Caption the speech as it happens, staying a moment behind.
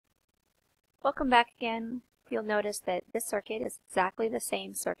Welcome back again. You'll notice that this circuit is exactly the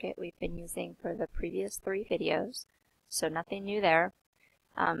same circuit we've been using for the previous 3 videos, so nothing new there.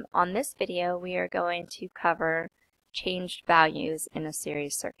 On this video, we are going to cover changed values in a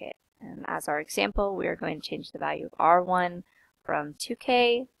series circuit. And as our example, we are going to change the value of R1 from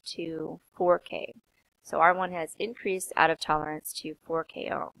 2K to 4K. So R1 has increased out of tolerance to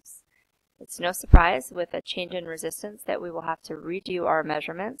 4K ohms. It's no surprise with a change in resistance that we will have to redo our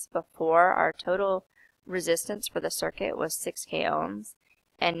measurements. Before, our total resistance for the circuit was 6K ohms.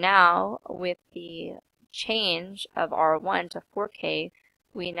 And now, with the change of R1 to 4K,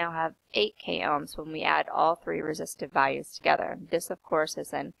 we now have 8K ohms when we add all 3 resistive values together. This, of course,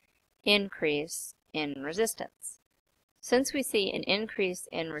 is an increase in resistance. Since we see an increase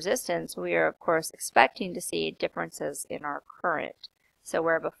in resistance, we are, of course, expecting to see differences in our current. So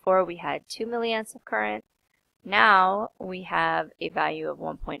where before we had 2 milliamps of current, now we have a value of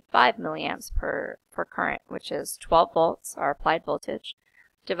 1.5 milliamps per current, which is 12 volts, our applied voltage,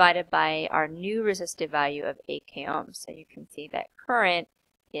 divided by our new resistive value of 8K ohms. So you can see that current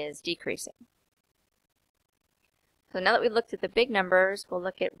is decreasing. So now that we've looked at the big numbers, we'll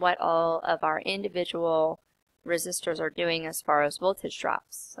look at what all of our individual resistors are doing as far as voltage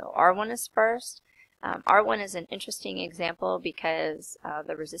drops. So R1 is first. R1 is an interesting example because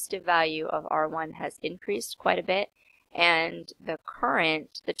the resistive value of R1 has increased quite a bit, and the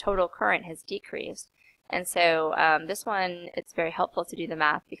total current has decreased. And so this one, it's very helpful to do the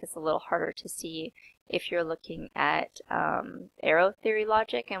math because it's a little harder to see if you're looking at arrow theory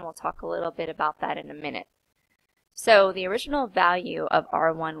logic, and we'll talk a little bit about that in a minute. So the original value of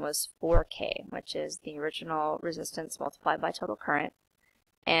R1 was 4K, which is the original resistance multiplied by total current.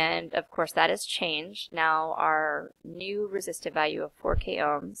 And of course that has changed. Now our new resistive value of 4K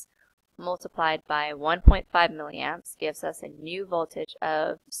ohms multiplied by 1.5 milliamps gives us a new voltage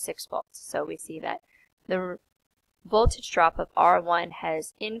of 6 volts. So we see that the voltage drop of R1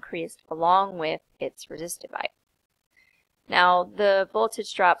 has increased along with its resistive value. Now the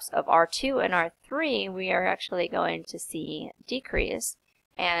voltage drops of R2 and R3 we are actually going to see decrease.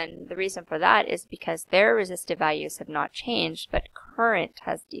 And the reason for that is because their resistive values have not changed, but current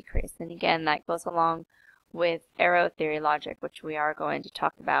has decreased. And again, that goes along with arrow theory logic, which we are going to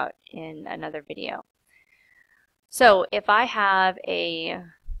talk about in another video. So if I had the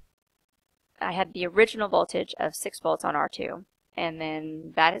original voltage of 6 volts on R2, and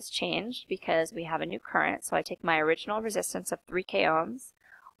then that has changed because we have a new current. So I take my original resistance of 3K ohms,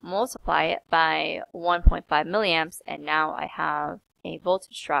 multiply it by 1.5 milliamps, and now I have a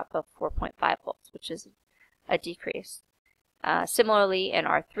voltage drop of 4.5 volts, which is a decrease. Similarly, in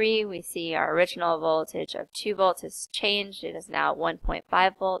R3, we see our original voltage of 2 volts has changed. It is now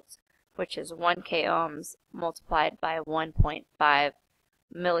 1.5 volts, which is 1K ohms multiplied by 1.5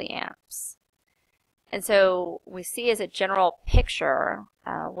 milliamps. And so we see as a general picture,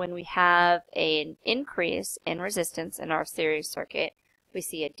 when we have an increase in resistance in our series circuit, we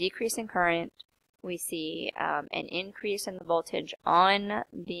see a decrease in current. We see an increase in the voltage on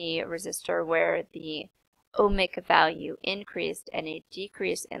the resistor where the ohmic value increased, and a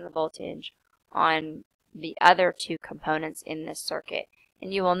decrease in the voltage on the other 2 components in this circuit.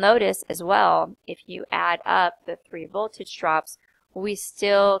 And you will notice as well, if you add up the 3 voltage drops, we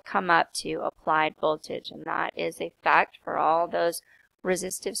still come up to applied voltage, and that is a fact for all those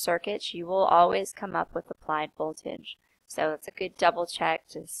resistive circuits. You will always come up with applied voltage. So it's a good double check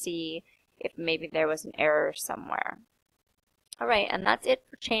to see if maybe there was an error somewhere. Alright, and that's it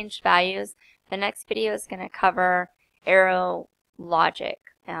for changed values. The next video is going to cover arrow logic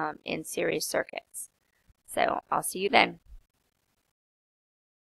in series circuits. So I'll see you then.